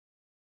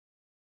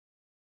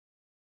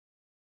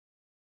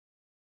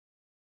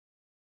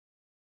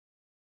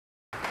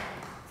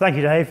Thank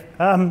you, Dave.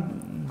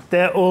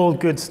 They're all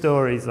good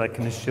stories, I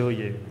can assure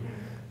you.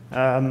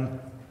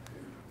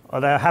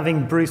 Although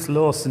having Bruce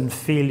Lawson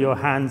feel your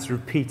hands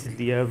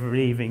repeatedly over an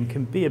evening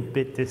can be a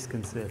bit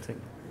disconcerting.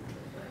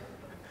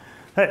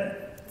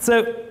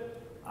 So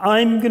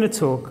I'm going to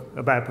talk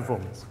about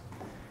performance.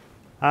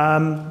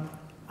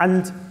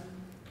 And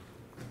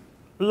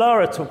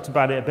Lara talked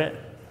about it a bit,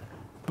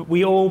 but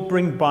we all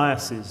bring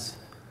biases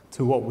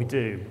to what we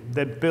do.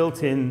 They're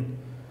built in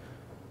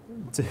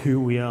to who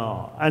we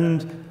are.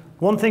 And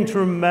one thing to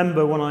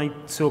remember when I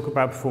talk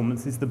about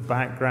performance is the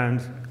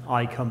background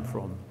I come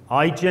from.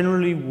 I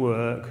generally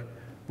work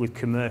with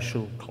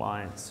commercial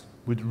clients,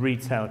 with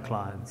retail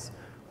clients,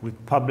 with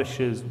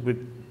publishers,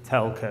 with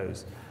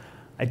telcos.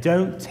 I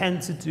don't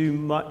tend to do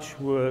much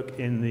work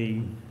in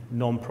the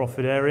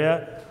non-profit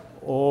area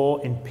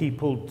or in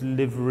people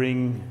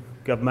delivering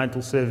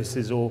governmental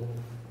services or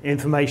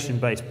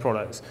information-based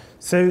products.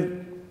 So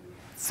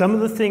some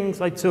of the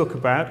things I talk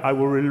about, I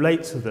will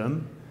relate to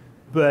them,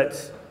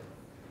 but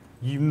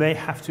you may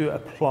have to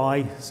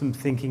apply some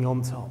thinking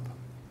on top.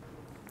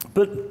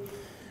 But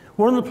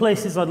one of the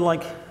places I'd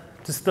like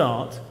to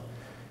start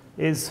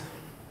is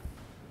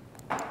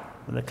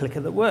with a clicker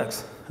that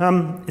works.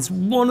 It's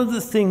one of the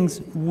things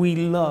we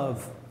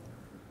love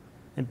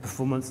in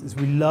performance is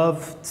we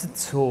love to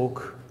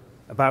talk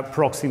about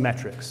proxy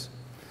metrics.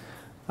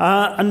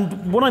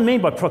 And what I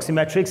mean by proxy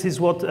metrics is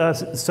what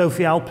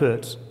Sophie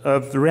Alpert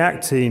of the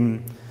React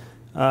team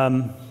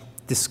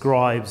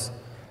describes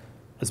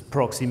as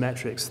proxy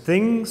metrics.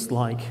 Things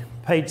like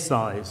page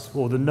size,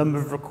 or the number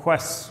of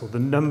requests, or the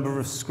number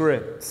of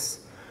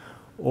scripts,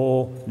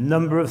 or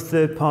number of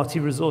third-party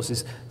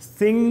resources.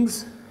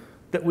 Things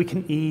that we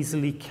can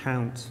easily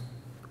count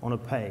on a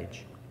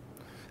page.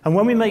 And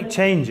when we make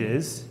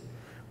changes,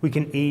 we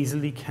can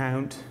easily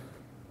count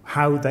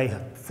how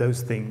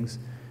those things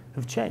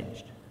have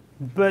changed.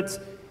 But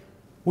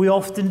we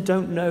often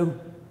don't know,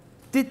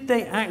 did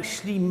they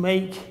actually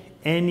make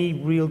any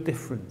real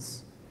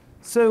difference?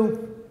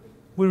 So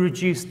we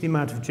reduced the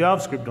amount of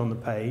JavaScript on the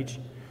page,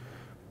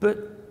 but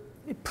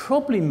it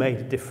probably made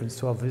a difference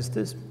to our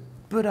visitors,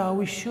 but are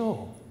we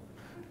sure?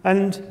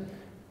 And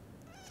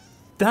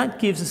that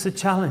gives us a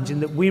challenge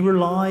in that we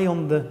rely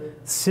on the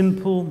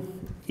simple,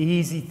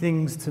 easy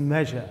things to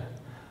measure.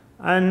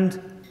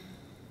 And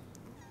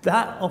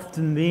that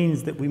often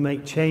means that we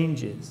make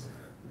changes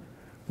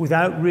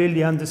without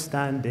really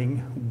understanding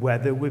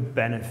whether we're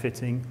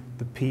benefiting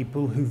the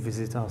people who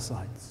visit our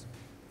sites.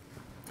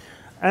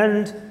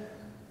 And,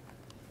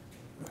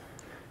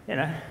 you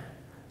know,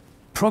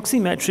 proxy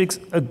metrics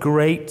are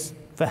great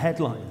for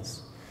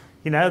headlines.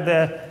 You know,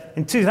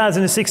 in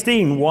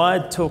 2016,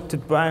 Wired talked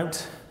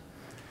about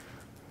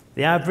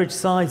the average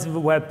size of a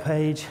web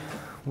page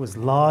was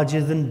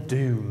larger than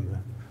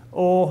Doom.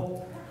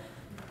 Or,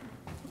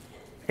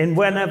 in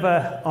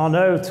whenever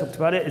Arnaud talked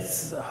about it,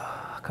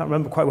 I can't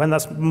remember quite when,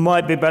 that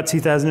might be about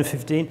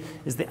 2015,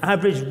 is the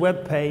average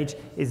web page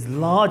is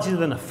larger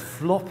than a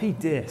floppy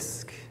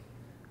disk.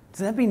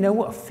 Does anybody know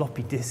what a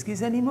floppy disk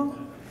is anymore?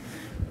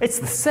 It's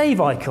the save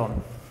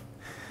icon.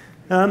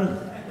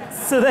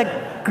 So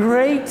they're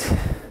great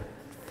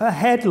for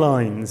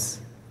headlines,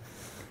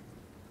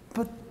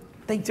 but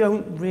they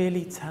don't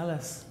really tell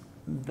us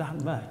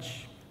that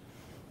much.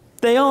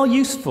 They are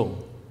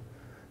useful.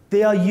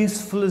 They are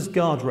useful as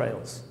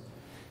guardrails.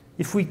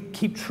 If we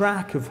keep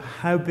track of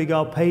how big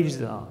our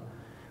pages are,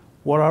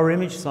 what our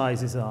image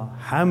sizes are,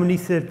 how many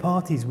third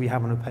parties we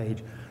have on a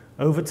page,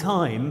 over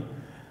time,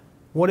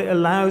 what it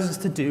allows us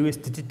to do is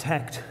to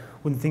detect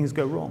when things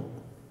go wrong.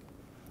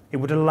 It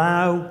would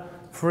allow,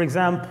 for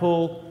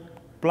example,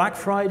 Black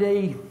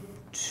Friday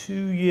 2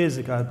 years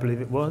ago, I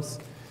believe it was,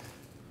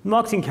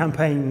 marketing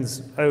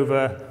campaigns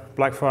over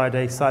Black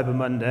Friday, Cyber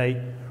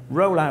Monday,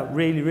 roll out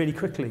really, really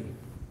quickly.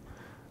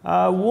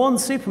 One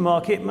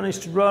supermarket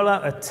managed to roll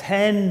out a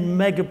 10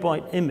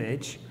 megabyte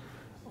image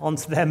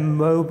onto their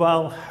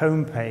mobile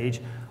homepage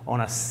on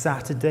a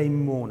Saturday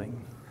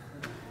morning.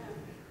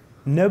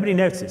 Nobody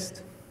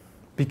noticed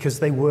because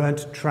they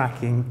weren't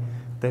tracking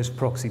those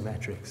proxy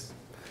metrics.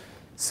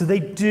 So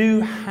they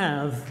do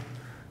have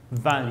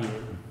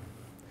value.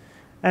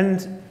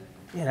 And,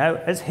 you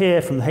know, as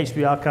here from the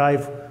HB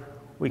archive,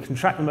 we can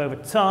track them over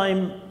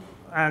time,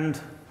 and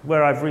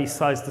where I've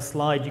resized the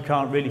slide, you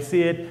can't really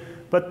see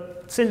it. But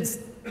since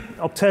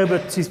October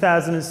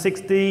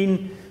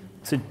 2016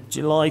 to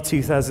July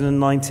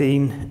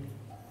 2019,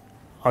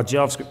 our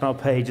JavaScript on our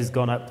page has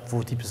gone up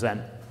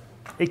 40%.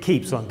 It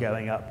keeps on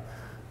going up,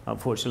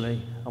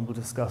 unfortunately, and we'll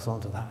discuss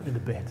onto that in a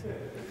bit.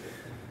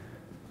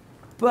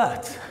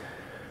 But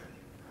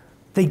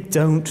they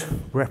don't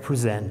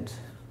represent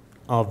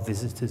our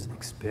visitors'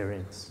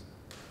 experience.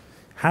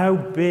 How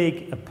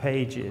big a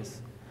page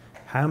is,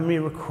 how many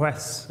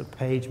requests a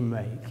page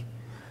make,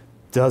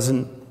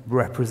 doesn't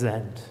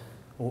represent,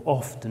 or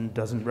often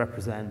doesn't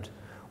represent,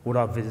 what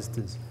our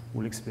visitors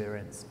will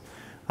experience.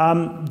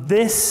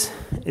 This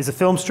is a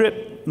film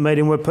strip made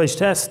in Web Page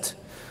Test.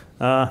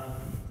 Go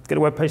to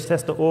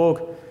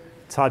webpagetest.org,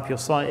 type your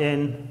site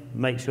in,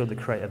 make sure the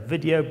create a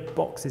video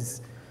box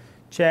is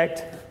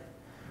checked,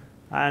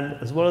 and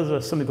as well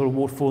as something called a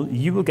waterfall,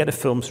 you will get a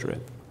film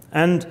strip.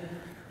 And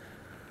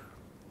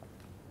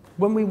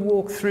when we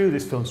walk through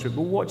this film strip,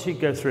 we'll watch it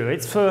go through.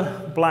 It's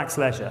for Black's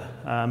Leisure,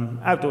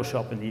 outdoor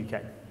shop in the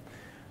UK.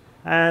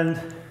 And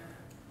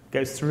it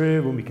goes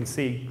through, and we can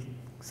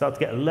start to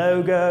get a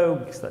logo,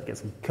 we can start to get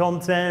some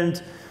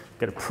content,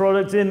 get a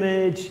product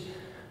image,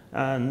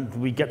 and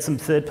we get some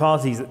third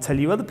parties that tell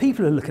you other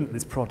people are looking at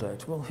this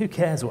product. Well, who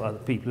cares what other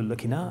people are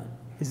looking at?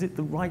 Is it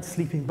the right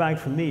sleeping bag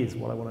for me is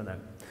what I want to know.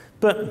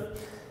 But,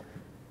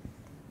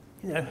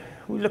 you know,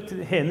 we looked at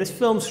it here, and this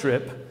film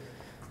strip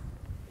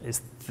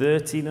is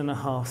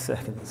 13.5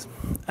 seconds.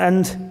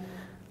 And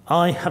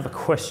I have a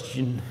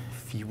question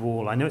for you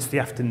all. I know it's the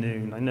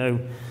afternoon. I know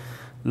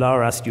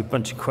Lara asked you a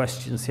bunch of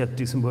questions. You had to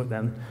do some work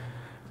then.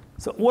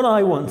 So what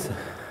I want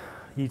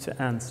you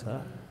to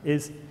answer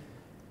is,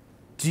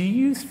 do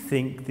you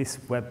think this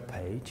web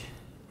page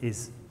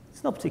it's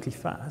not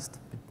particularly fast,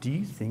 but do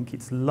you think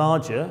it's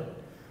larger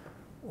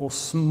or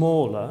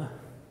smaller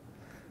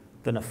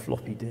than a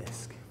floppy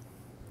disk?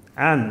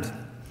 And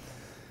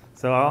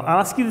so I'll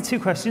ask you the two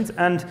questions,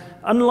 and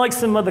unlike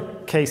some other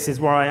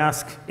cases where I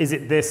ask, is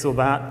it this or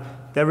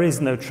that, there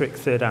is no trick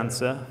third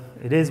answer.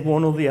 It is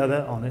one or the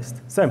other, honest.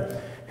 So,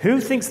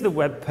 who thinks the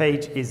web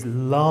page is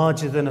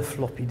larger than a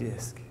floppy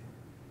disk?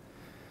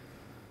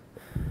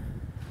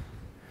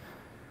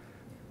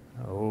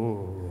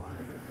 Oh,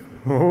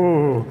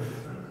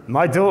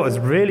 my daughter's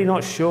really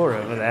not sure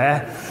over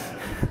there.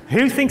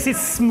 Who thinks it's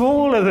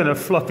smaller than a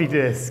floppy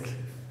disk?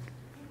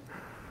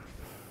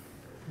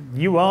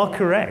 You are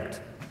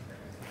correct.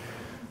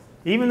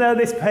 Even though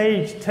this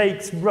page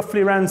takes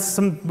roughly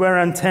somewhere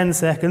around 10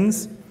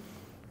 seconds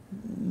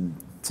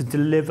to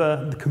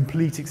deliver the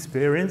complete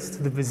experience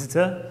to the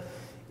visitor,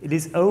 it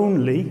is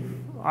only,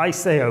 I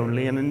say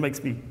only, and it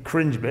makes me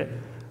cringe a bit,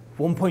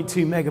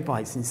 1.2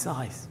 megabytes in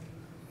size.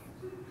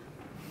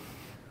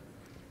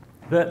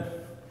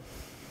 But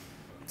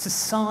the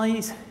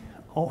size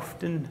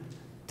often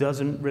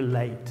doesn't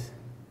relate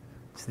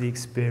to the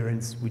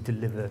experience we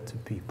deliver to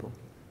people.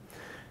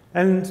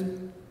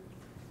 And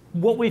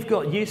what we've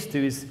got used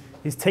to is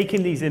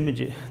taking these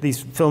images,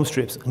 these film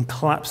strips, and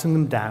collapsing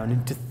them down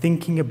into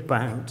thinking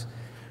about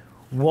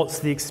what's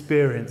the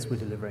experience we're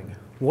delivering.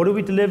 What are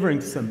we delivering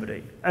to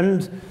somebody?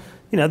 And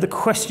you know, the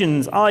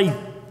questions, I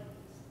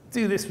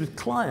do this with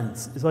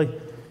clients, is I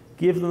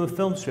give them a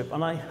film strip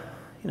and I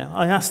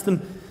ask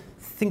them,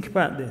 think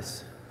about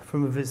this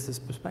from a visitor's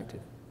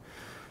perspective.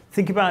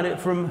 Think about it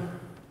from,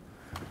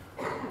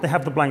 they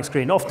have the blank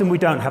screen. Often we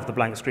don't have the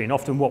blank screen.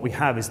 Often what we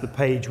have is the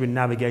page we're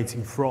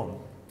navigating from,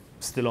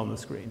 still on the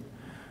screen.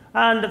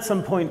 And at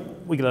some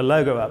point, we get a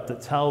logo up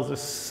that tells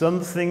us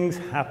something's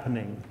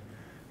happening.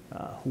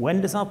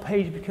 When does our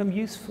page become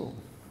useful?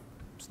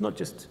 It's not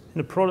just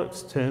in a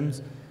product's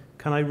terms.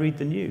 Can I read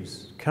the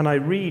news? Can I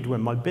read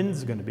when my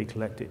bins are going to be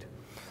collected?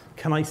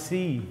 Can I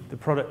see the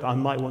product I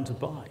might want to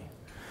buy?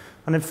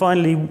 And then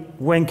finally,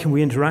 when can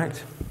we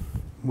interact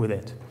with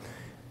it?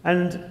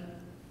 And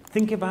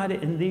think about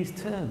it in these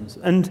terms.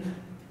 And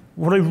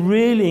what I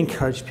really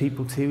encourage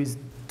people to is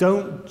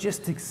don't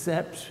just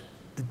accept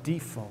the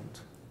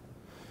default.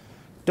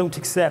 Don't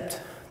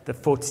accept the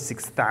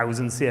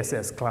 46,000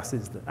 CSS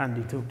classes that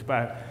Andy talked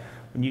about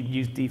when you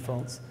use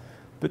defaults,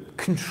 but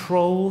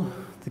control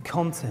the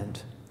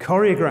content.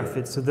 Choreograph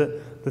it so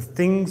that the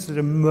things that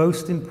are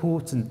most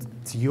important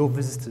to your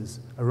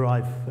visitors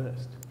arrive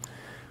first.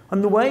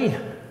 And the way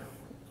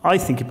I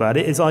think about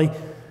it is I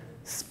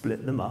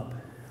split them up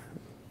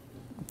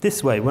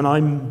this way when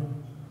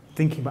I'm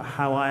thinking about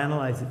how I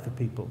analyze it for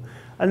people.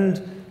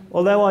 And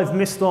although I've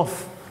missed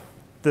off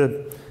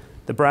the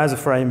browser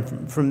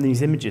frame from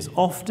these images,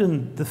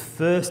 often the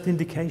first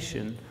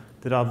indication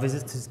that our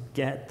visitors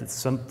get that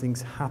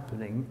something's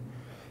happening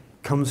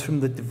comes from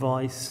the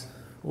device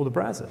or the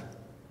browser.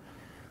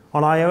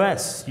 On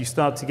iOS, you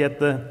start to get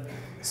the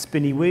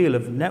spinny wheel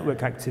of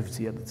network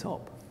activity at the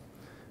top.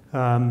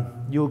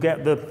 You'll get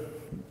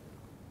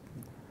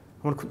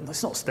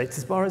it's not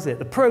status bar, is it?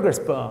 The progress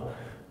bar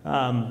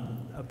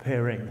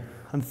appearing.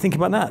 And think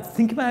about that.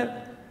 Think about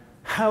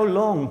how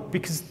long,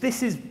 because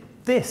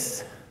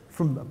this,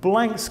 from a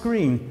blank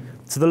screen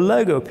to the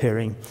logo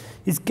appearing,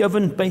 is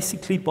governed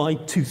basically by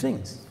two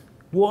things.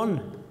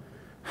 One,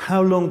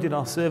 how long did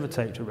our server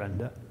take to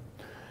render?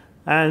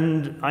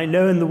 And I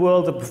know in the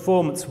world of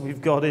performance,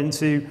 we've got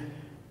into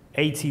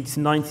 80 to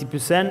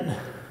 90%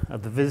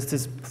 of the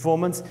visitor's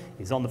performance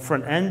is on the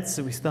front end,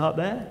 so we start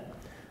there.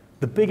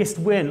 The biggest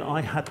win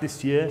I had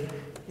this year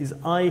is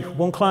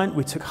one client,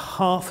 we took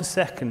half a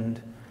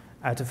second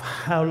out of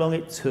how long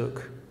it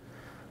took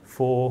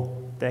for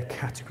their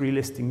category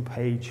listing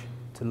page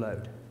to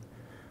load.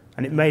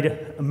 And it made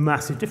a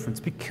massive difference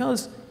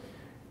because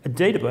a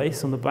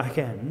database on the back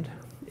end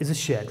is a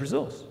shared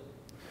resource.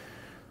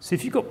 So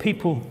if you've got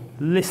people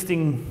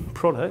listing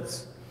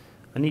products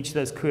and each of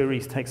those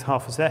queries takes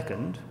half a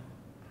second,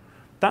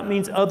 that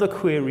means other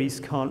queries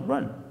can't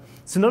run.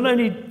 So not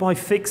only by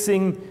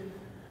fixing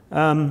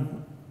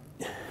one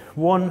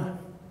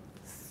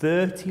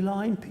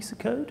 30-line piece of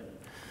code,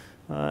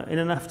 in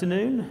an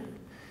afternoon?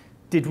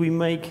 Did we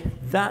make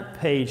that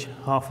page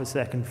half a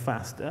second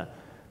faster?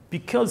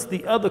 Because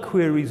the other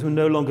queries were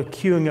no longer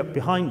queuing up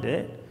behind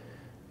it,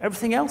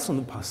 everything else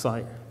on the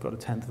site got a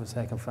tenth of a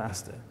second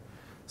faster.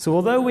 So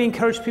although we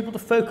encourage people to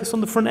focus on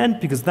the front end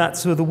because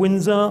that's where the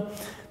wins are,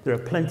 there are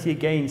plenty of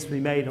gains to be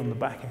made on the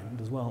back end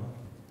as well.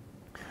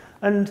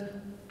 And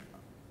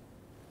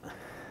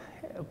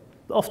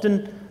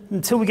often,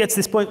 until we get to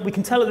this point, we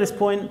can tell at this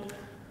point,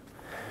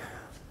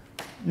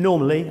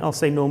 normally, I'll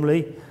say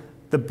normally,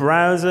 the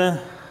browser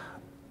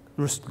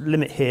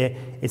limit here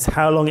is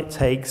how long it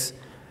takes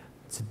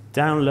to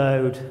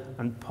download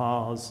and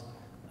parse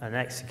and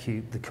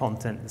execute the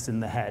content that's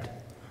in the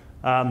head.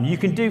 You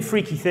can do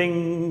freaky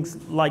things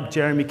like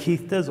Jeremy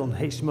Keith does on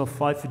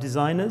HTML5 for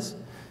designers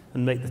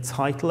and make the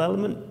title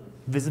element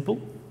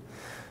visible.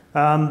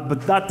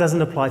 But that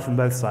doesn't apply from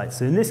both sides.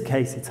 So in this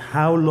case, it's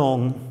how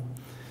long,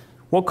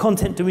 what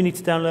content do we need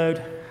to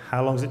download,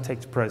 how long does it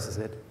take to process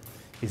it,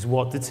 is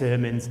what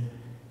determines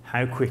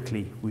how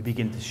quickly we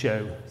begin to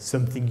show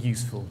something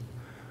useful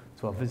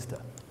to our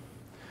visitor.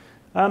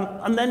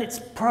 And then it's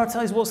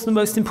prioritize what's the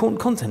most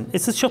important content.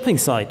 It's the shopping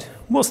site.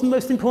 What's the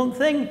most important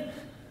thing?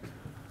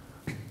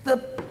 The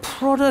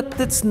product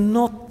that's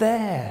not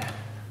there.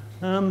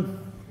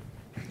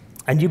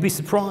 And you'll be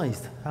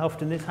surprised how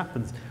often this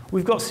happens.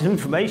 We've got some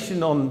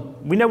information on,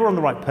 we know we're on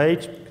the right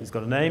page, because it's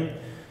got a name.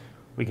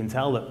 We can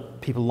tell that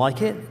people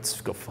like it.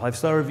 It's got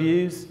 5-star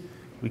reviews.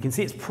 We can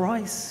see its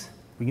price.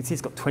 We can see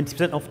it's got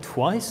 20% off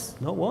twice,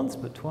 not once,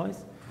 but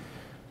twice.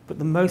 But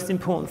the most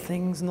important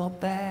thing's not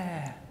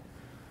there.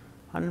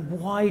 And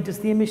why does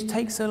the image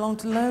take so long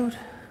to load?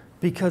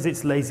 Because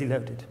it's lazy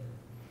loaded.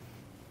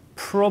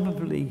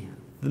 Probably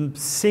the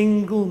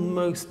single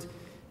most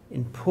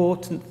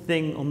important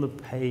thing on the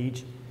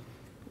page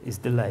is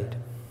delayed.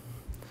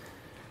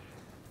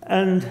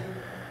 And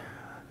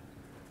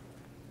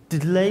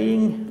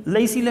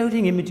lazy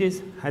loading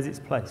images has its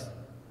place.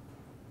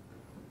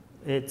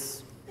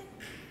 It's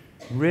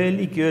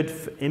really good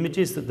for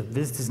images that the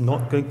visitor's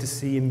not going to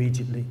see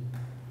immediately.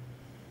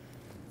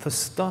 For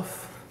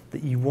stuff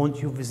that you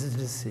want your visitor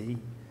to see,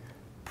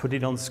 put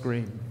it on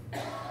screen.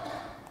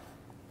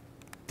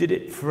 Did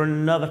it for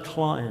another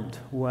client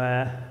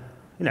where,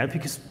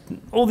 because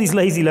all these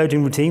lazy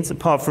loading routines,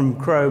 apart from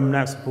Chrome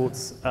now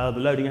supports the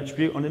loading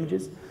attribute on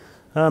images,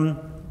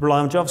 rely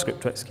on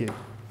JavaScript to execute.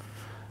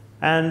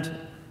 And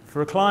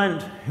for a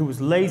client who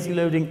was lazy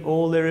loading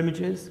all their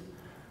images,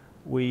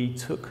 we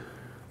took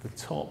the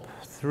top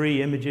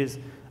 3 images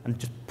and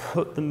just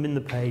put them in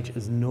the page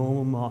as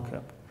normal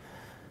markup.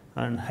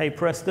 And hey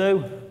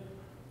presto,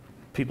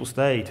 people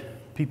stayed.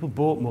 People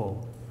bought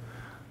more.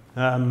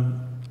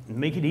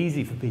 Make it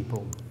easy for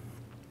people.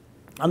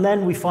 And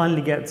then we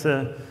finally get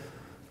to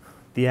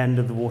the end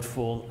of the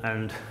waterfall,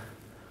 and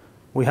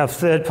we have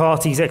third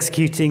parties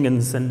executing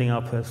and sending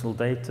our personal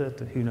data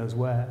to who knows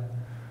where.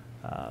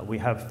 We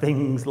have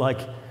things like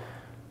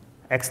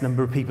X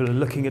number of people are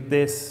looking at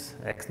this,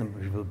 X number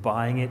of people are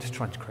buying it,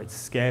 trying to create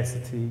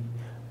scarcity.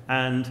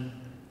 And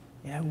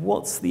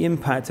what's the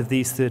impact of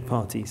these third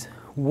parties?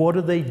 What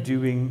are they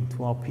doing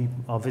to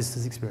our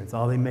visitors' experience?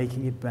 Are they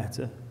making it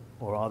better,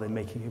 or are they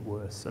making it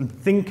worse? And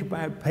think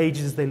about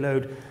pages they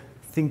load.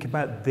 Think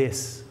about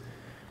this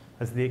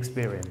as the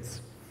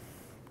experience.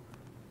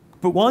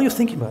 But while you're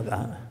thinking about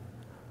that,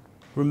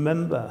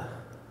 remember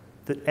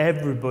that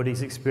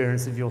everybody's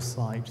experience of your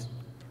site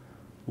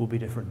will be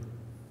different.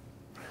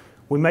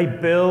 We may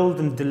build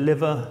and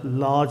deliver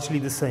largely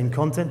the same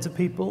content to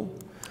people,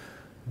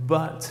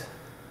 but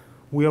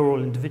we are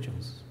all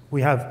individuals.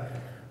 We have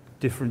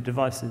different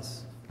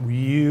devices. We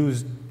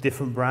use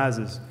different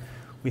browsers.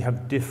 We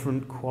have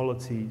different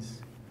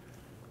qualities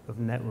of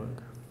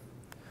network.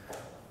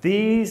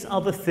 These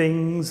are the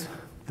things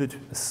that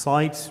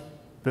site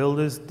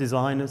builders,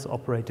 designers,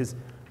 operators,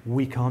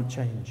 we can't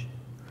change.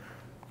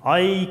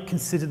 I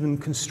consider them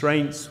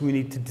constraints we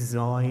need to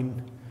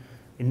design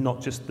in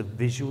not just the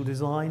visual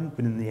design,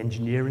 but in the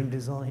engineering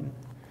design.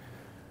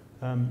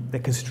 They're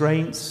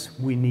constraints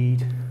we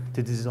need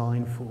to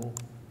design for.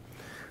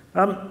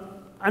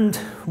 And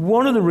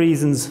one of the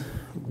reasons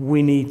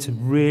we need to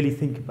really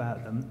think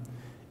about them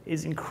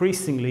is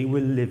increasingly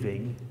we're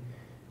living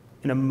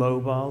in a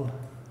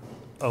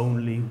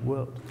mobile-only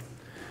world.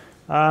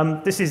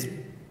 This is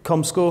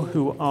Comscore,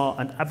 who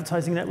are an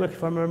advertising network,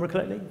 if I remember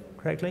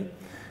correctly.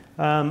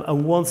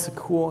 And once a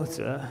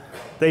quarter,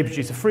 they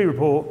produce a free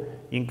report.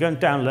 You can go and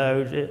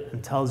download it,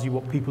 and tells you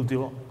what people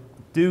do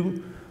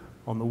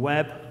on the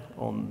web,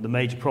 on the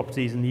major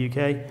properties in the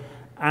UK,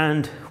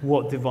 and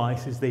what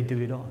devices they do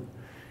it on.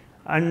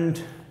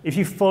 And if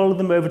you follow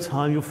them over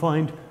time, you'll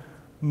find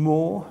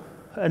more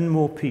and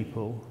more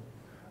people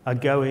are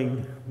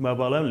going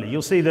mobile only.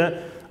 You'll see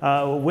that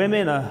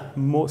women are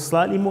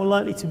slightly more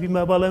likely to be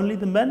mobile only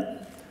than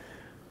men.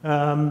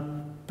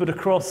 But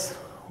across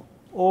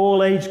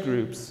all age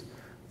groups,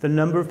 the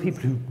number of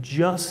people who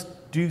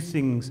just do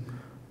things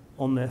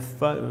on their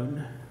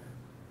phone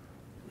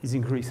is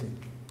increasing.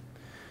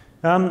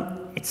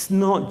 It's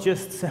not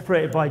just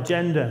separated by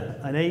gender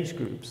and age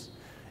groups.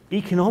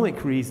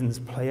 economic reasons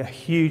play a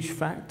huge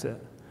factor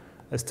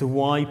as to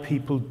why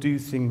people do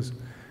things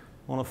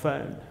on a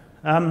phone.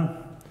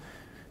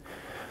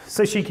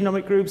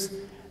 Socioeconomic groups,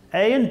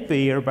 A and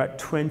B are about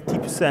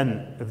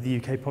 20% of the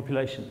UK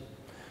population.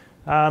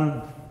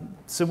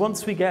 So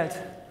once we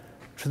get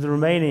to the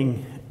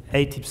remaining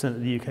 80%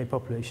 of the UK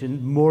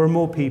population, more and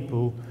more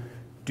people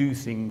do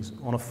things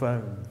on a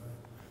phone.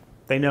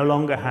 They no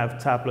longer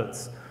have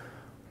tablets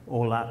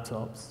or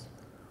laptops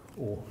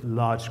or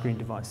large screen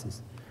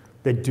devices.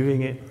 They're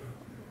doing it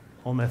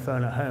on their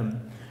phone at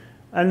home.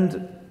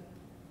 And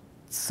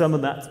some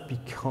of that's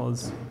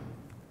because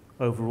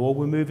overall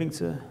we're moving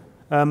to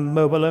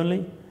mobile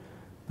only,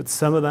 but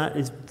some of that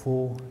is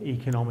for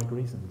economic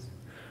reasons.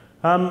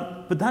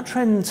 But that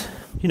trend,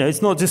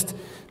 it's not just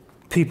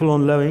people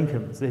on low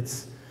incomes.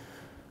 It's,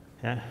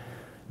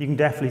 you can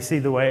definitely see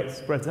the way it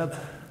spreads up.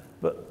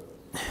 But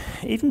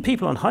even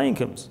people on high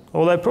incomes,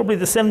 although probably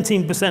the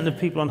 17% of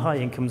people on high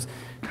incomes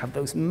have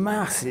those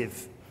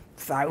massive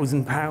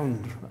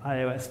 £1,000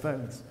 iOS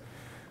phones.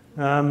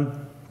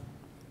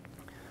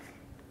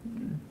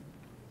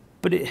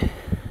 But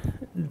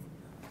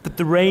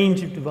the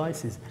range of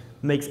devices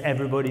makes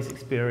everybody's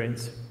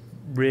experience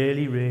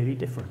really, really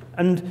different.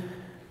 And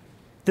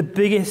the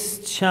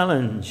biggest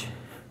challenge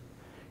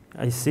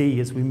I see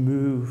as we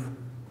move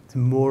to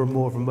more and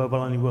more of a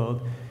mobile-only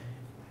world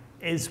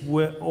is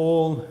we're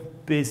all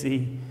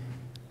busy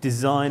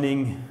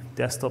designing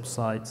desktop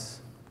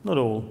sites, not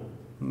all,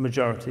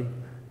 majority,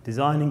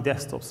 designing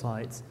desktop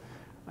sites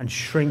and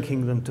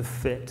shrinking them to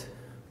fit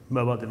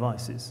mobile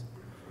devices,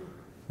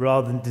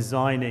 rather than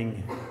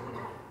designing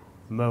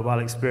mobile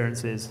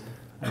experiences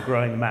and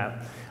growing them out.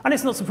 And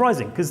it's not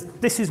surprising, because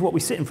this is what we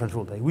sit in front of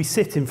all day. We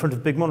sit in front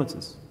of big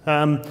monitors.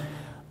 One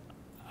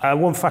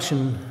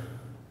fashion,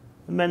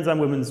 men's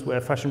and women's wear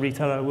fashion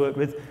retailer I work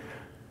with,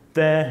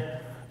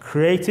 their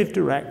creative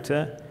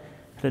director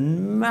had a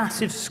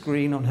massive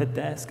screen on her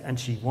desk, and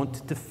she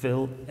wanted to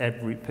fill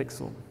every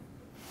pixel.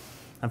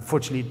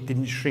 Unfortunately, it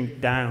didn't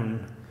shrink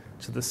down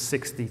to the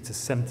 60 to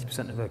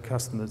 70% of her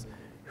customers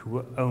who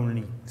were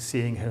only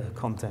seeing her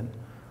content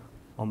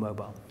on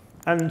mobile.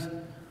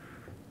 And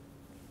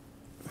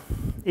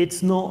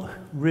it's not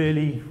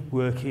really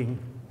working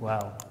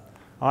well.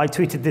 I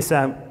tweeted this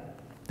out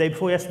day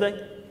before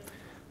yesterday.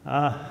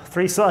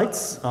 3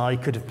 sites. I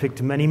could have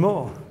picked many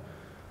more.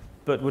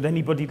 But would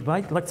anybody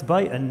like to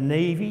buy a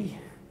navy,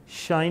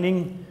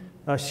 shining,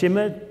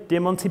 shimmer,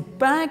 diamanted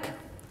bag?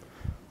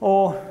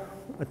 Or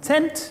a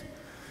tent?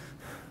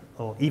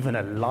 Or even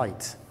a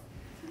light?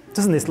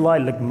 Doesn't this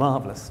light look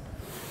marvelous?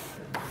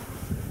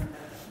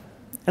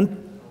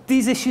 And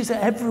these issues are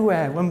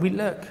everywhere when we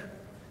look.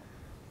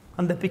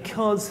 And they're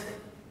because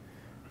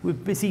we're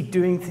busy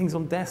doing things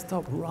on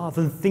desktop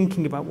rather than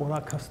thinking about what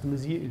our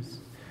customers use.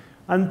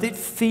 And it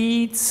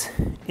feeds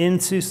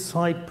into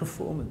site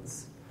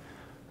performance.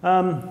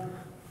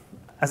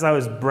 As I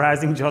was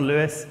browsing John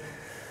Lewis,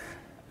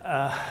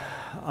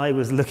 I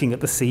was looking at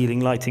the ceiling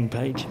lighting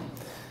page.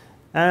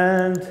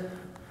 And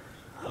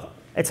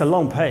it's a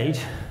long page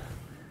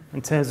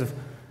in terms of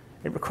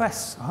it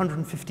requests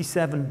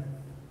 157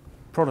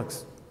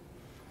 products.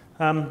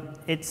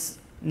 It's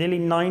nearly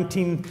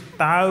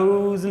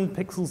 19,000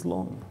 pixels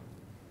long.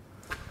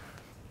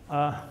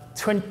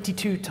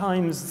 22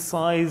 times the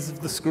size of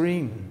the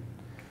screen.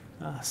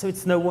 So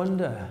it's no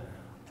wonder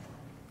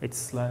it's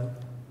slow.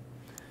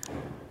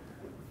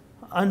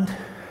 And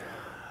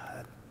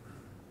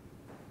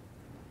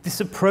this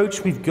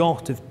approach we've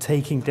got of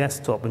taking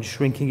desktop and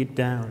shrinking it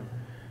down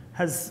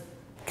has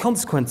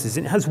consequences.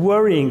 It has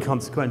worrying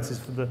consequences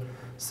for the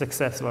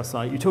success of our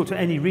site. You talk to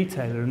any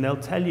retailer and they'll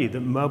tell you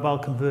that mobile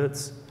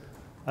converts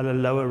at a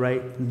lower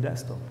rate than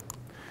desktop.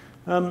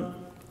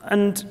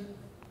 And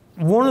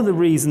one of the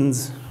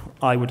reasons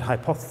I would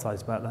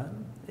hypothesize about that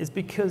is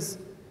because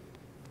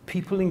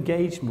people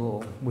engage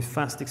more with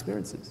fast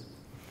experiences.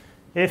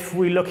 If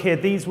we look here,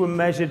 these were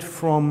measured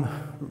from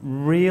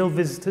real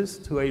visitors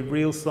to a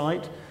real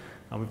site,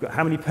 and we've got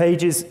how many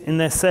pages in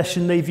their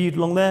session they viewed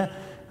along there,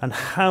 and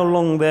how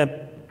long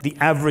the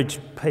average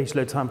page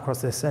load time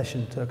across their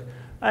session took.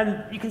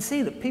 And you can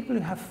see that people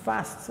who have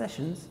fast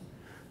sessions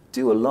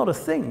do a lot of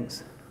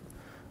things.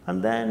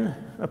 And then,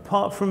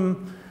 apart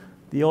from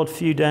the odd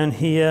few down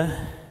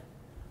here,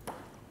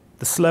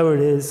 the slower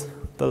it is,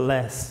 the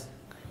less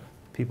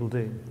people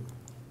do.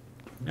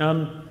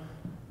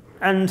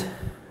 And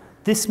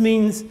this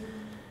means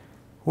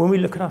when we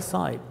look at our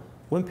site,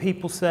 when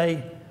people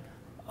say,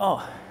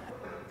 oh,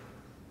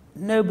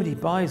 nobody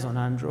buys on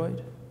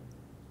Android,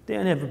 they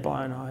don't ever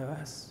buy on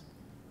iOS,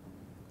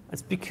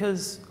 it's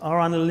because our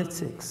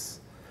analytics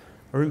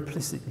are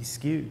implicitly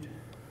skewed.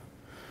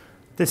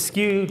 They're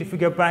skewed, if we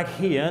go back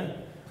here,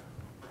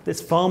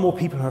 there's far more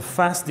people who have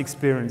fast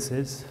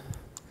experiences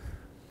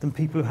than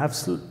people who have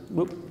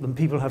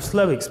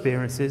slow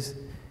experiences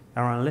in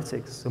our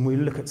analytics. And we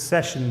look at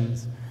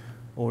sessions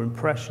or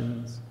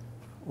impressions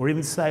or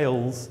even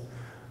sales,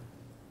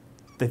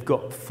 they've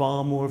got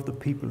far more of the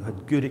people who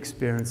had good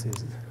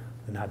experiences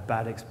than had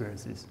bad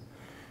experiences.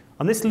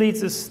 And this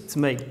leads us to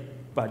make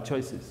bad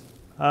choices.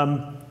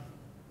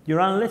 Your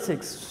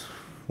analytics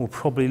will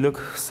probably look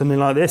something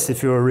like this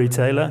if you're a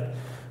retailer,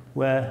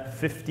 where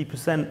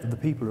 50% of the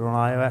people are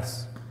on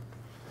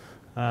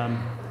iOS.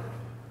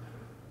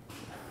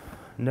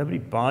 Nobody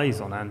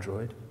buys on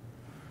Android,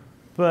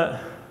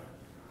 but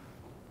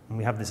and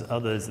we have this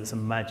others, that's a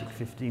magic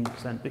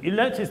 15%. But you'll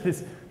notice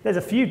there's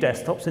a few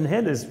desktops in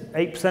here. There's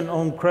 8%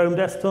 on Chrome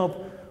desktop,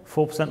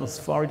 4% on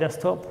Safari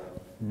desktop,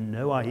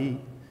 no IE.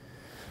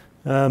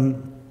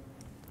 So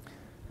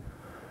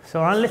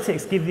our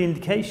analytics give the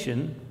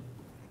indication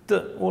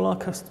that all our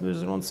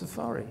customers are on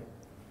Safari,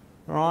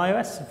 or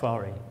iOS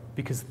Safari,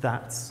 because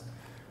that's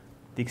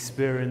the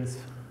experience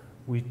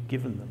we've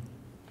given them.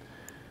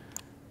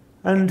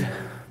 And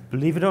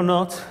believe it or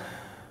not,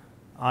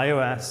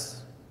 iOS,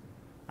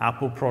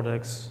 Apple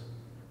products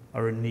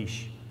are a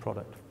niche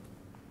product.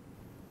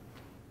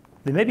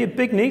 They may be a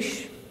big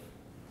niche.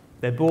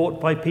 They're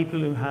bought by people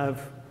who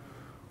have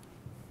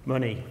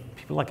money,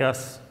 people like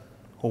us,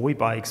 or we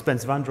buy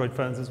expensive Android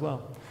phones as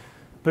well.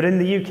 But in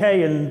the UK,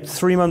 in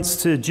 3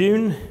 months to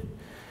June,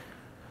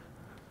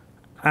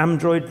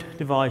 Android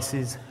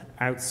devices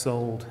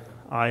outsold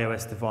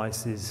iOS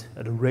devices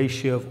at a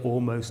ratio of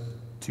almost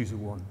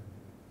 2-to-1.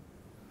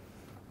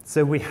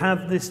 So we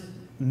have this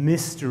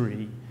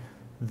mystery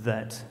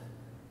that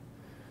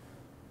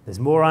there's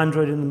more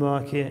Android in the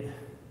market,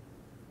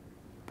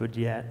 but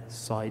yet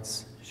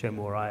sites show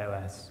more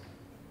iOS.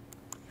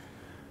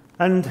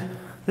 And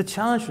the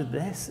challenge with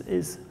this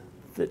is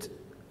that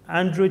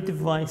Android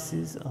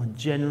devices are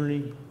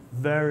generally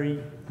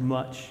very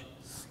much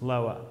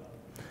slower.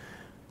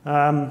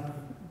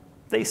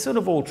 They sort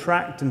of all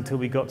tracked until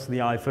we got to the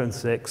iPhone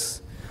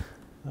 6.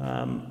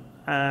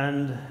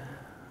 And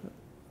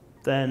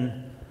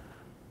then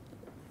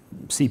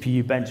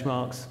CPU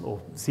benchmarks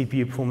or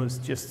CPU performance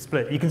just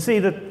split. You can see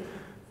that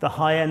the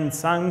high-end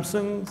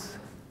Samsungs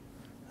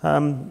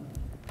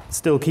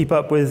still keep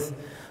up with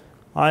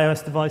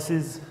iOS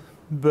devices,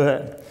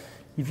 but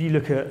if you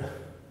look at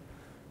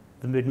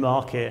the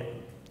mid-market,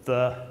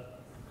 the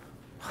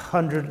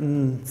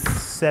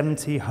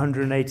 170,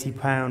 180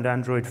 pound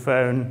Android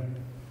phone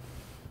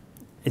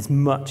is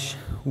much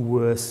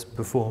worse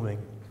performing.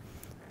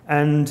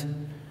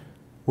 And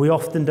we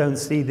often don't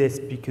see this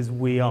because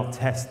we are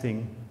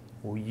testing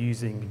or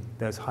using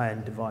those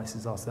high-end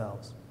devices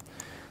ourselves.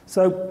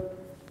 So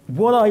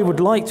what I would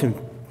like to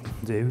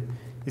do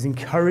is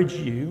encourage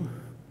you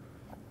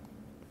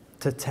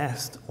to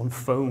test on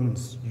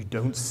phones you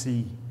don't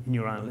see in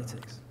your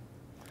analytics.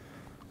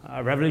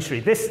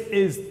 Revolutionary. This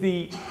is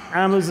the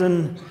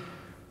Amazon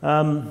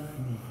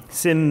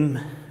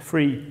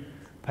SIM-free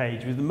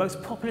page with the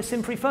most popular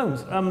SIM-free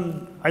phones.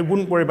 I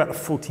wouldn't worry about the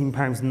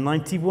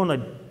 £14.90 one. I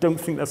don't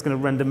think that's going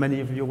to render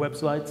many of your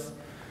websites.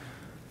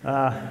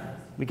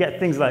 We get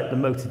things like the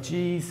Moto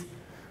Gs,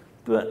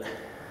 but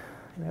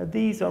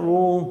these are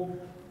all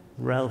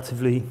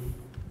relatively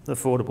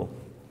affordable.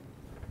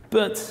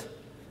 But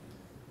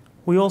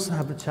we also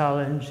have the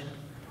challenge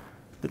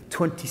that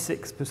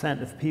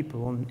 26% of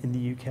people in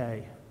the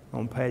UK are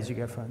on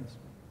pay-as-you-go phones,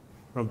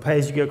 or on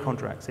pay-as-you-go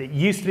contracts. It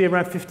used to be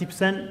around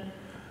 50%.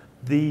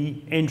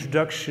 The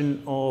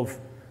introduction of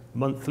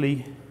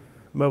monthly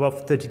mobile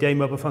 30-day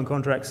mobile phone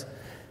contracts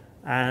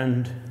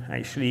and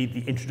actually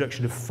the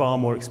introduction of far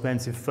more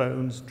expensive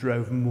phones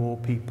drove more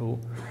people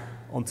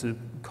onto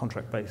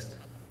contract-based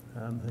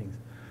things.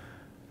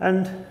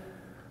 And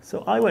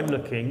so I went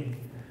looking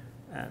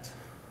at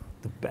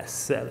the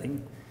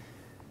best-selling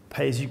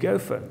pay-as-you-go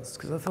phones,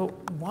 because I thought,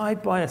 why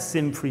buy a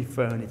SIM-free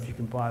phone if you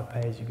can buy a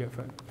pay-as-you-go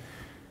phone?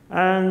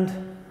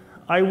 And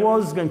I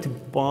was going to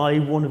buy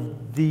one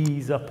of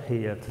these up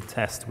here to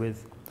test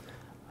with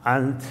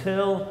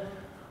until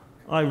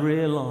I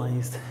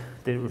realized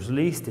that it was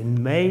released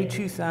in May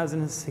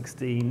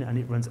 2016 and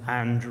it runs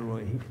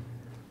Android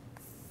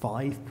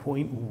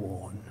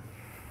 5.1.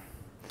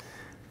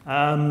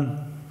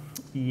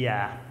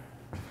 Yeah,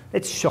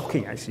 it's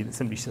shocking actually that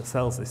somebody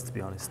sells this, to be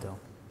honest, still.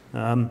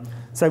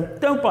 So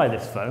don't buy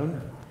this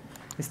phone.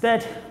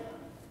 Instead,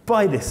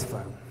 buy this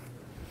phone.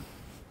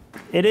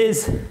 It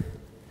is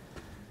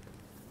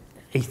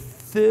a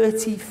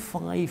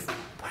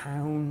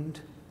 £35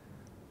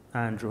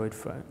 Android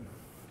phone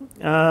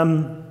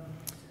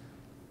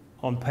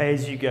on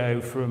pay-as-you-go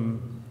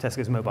from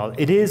Tesco's Mobile.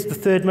 It is the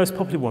third most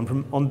popular one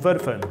on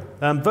Vodafone.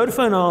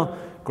 Vodafone are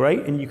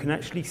great, and you can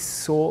actually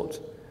sort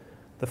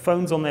the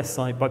phones on their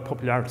site by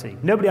popularity.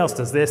 Nobody else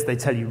does this. They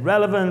tell you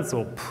relevance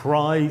or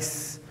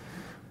price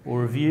or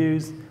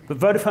reviews, but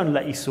Vodafone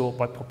let you sort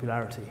by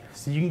popularity.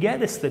 So you can get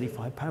this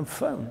 £35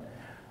 phone.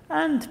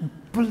 And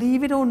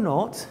believe it or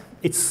not,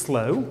 it's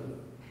slow.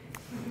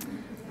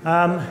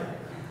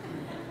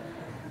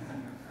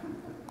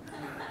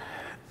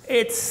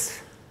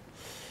 It's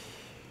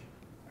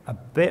a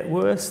bit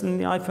worse than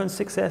the iPhone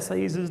 6S I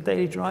use as a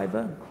daily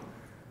driver,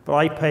 but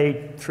I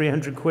paid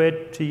 300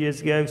 quid 2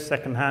 years ago,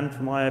 second-hand,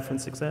 for my iPhone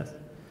 6S.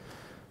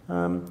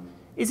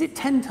 Is it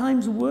 10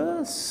 times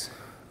worse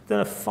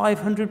than a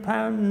 £500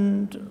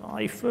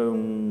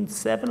 iPhone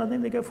 7, I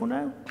think they go for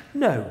now?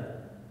 No.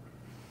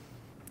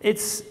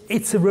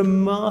 It's a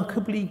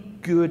remarkably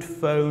good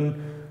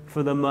phone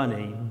for the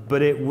money,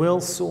 but it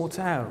will sort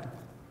out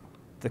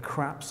the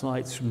crap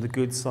sites from the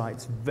good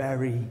sites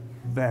very,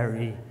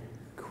 very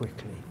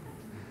quickly.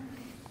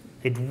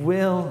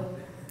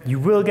 You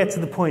will get to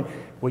the point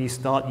where you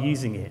start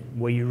using it,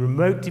 where you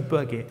remote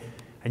debug it,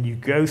 and you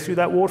go through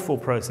that waterfall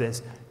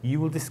process,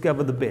 you will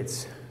discover the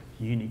bits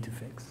you need to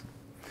fix.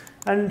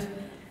 And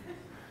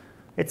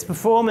its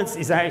performance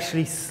is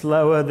actually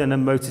slower than a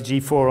Moto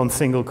G4 on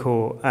single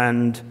core,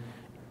 and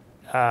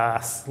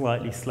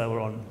slightly slower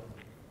on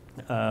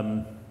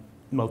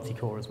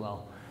multi-core as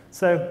well.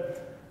 So,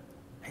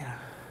 yeah,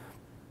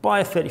 buy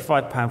a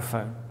 £35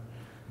 phone.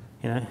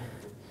 You know,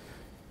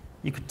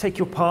 you could take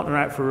your partner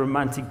out for a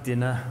romantic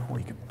dinner, or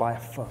you could buy a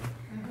phone.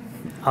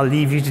 I'll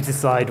leave you to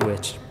decide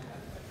which.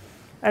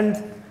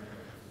 And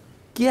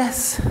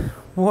guess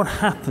what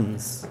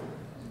happens?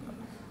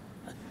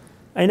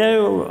 I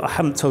know I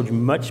haven't told you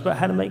much about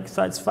how to make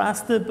sites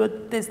faster,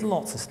 but there's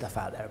lots of stuff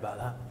out there about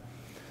that.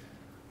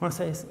 What I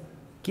say is,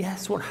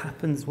 guess what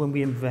happens when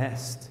we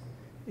invest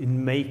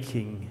in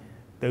making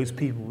those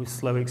people with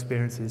slow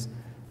experiences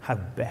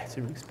have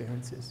better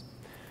experiences?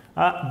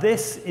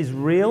 This is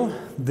real.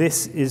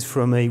 This is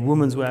from a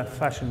women's wear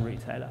fashion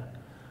retailer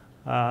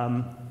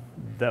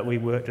that we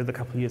worked with a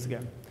couple of years ago.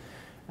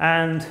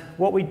 And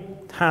what we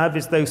have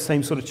is those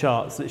same sort of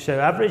charts that show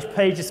average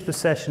pages per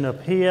session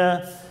up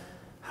here,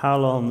 how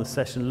long the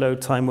session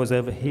load time was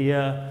over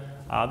here.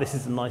 This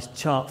is a nice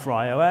chart for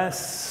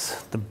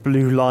iOS. The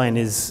blue line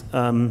is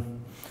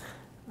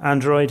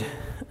Android.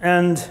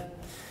 And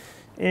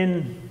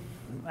in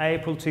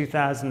April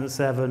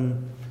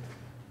 2007,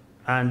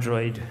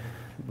 Android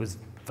was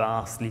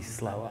vastly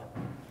slower.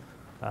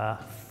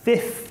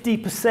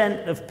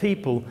 50% of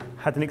people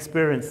had an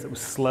experience that was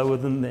slower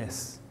than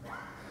this.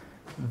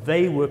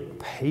 They were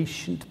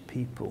patient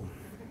people.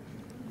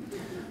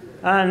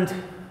 And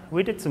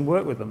we did some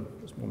work with them.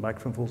 My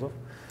microphone falls off.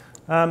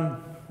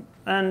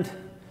 And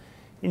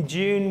in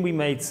June, we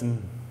made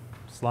some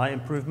slight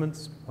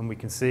improvements, and we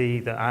can see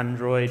that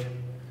Android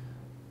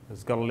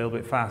has got a little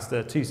bit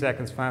faster, 2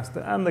 seconds faster,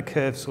 and the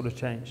curve sort of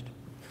changed.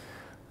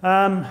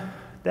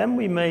 Then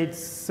we made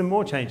some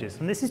more changes,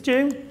 and this is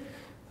June,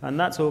 and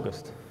that's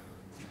August.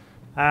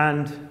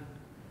 And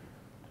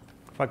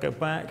if I go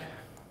back,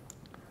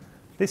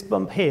 this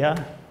bump here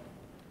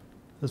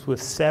was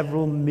worth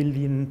several £1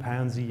 million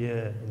a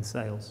year in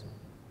sales,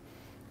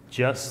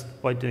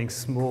 just by doing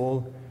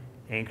small,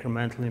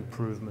 incremental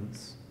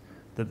improvements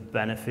that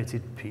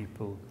benefited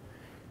people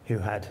who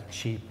had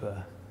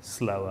cheaper,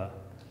 slower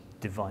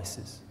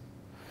devices.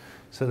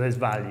 So there's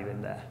value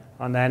in there.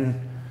 And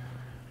then,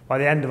 by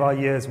the end of our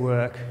year's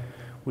work,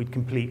 we'd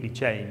completely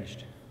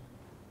changed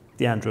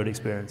the Android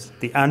experience.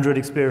 The Android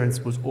experience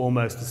was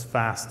almost as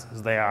fast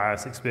as the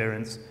iOS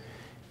experience,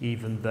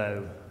 even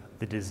though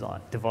the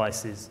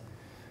devices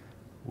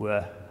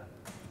were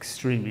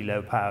extremely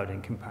low-powered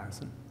in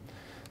comparison.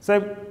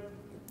 So,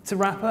 to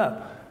wrap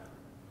up,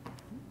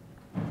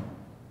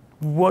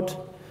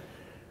 what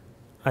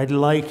I'd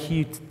like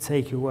you to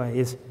take away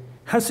is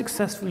how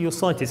successful your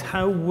site is,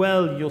 how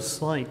well your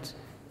site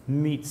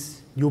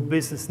meets your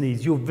business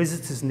needs, your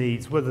visitors'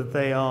 needs, whether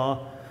they are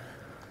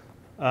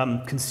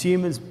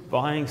consumers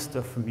buying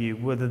stuff from you,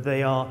 whether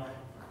they are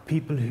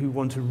people who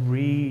want to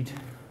read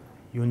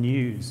your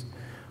news,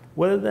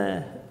 whether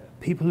they're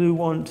people who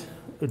want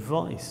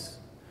advice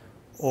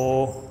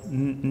or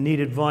need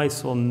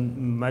advice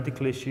on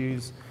medical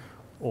issues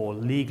or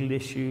legal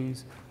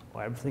issues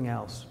or everything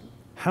else.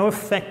 How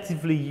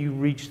effectively you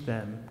reach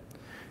them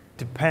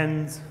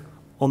depends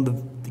on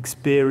the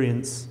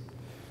experience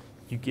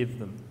you give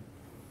them.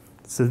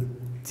 So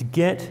to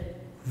get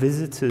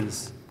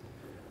visitors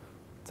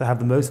to have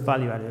the most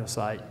value out of your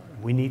site,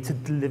 we need to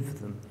deliver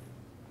them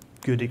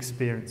good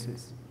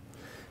experiences.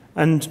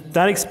 And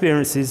that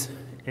experience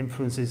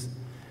influences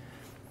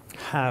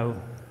how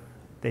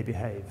they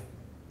behave.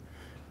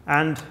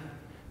 And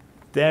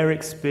their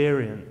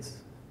experience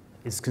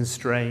is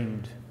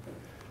constrained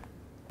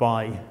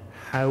by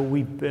how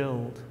we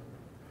build,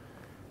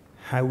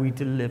 how we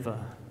deliver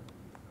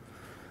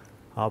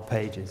our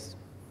pages.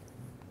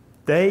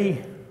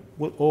 They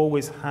will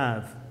always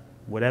have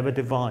whatever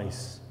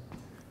device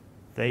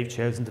they've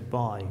chosen to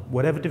buy,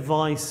 whatever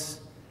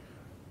device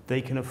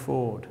they can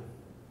afford.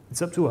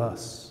 It's up to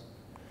us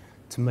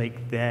to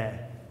make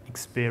their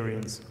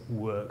experience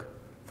work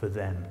for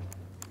them.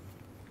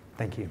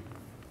 Thank you.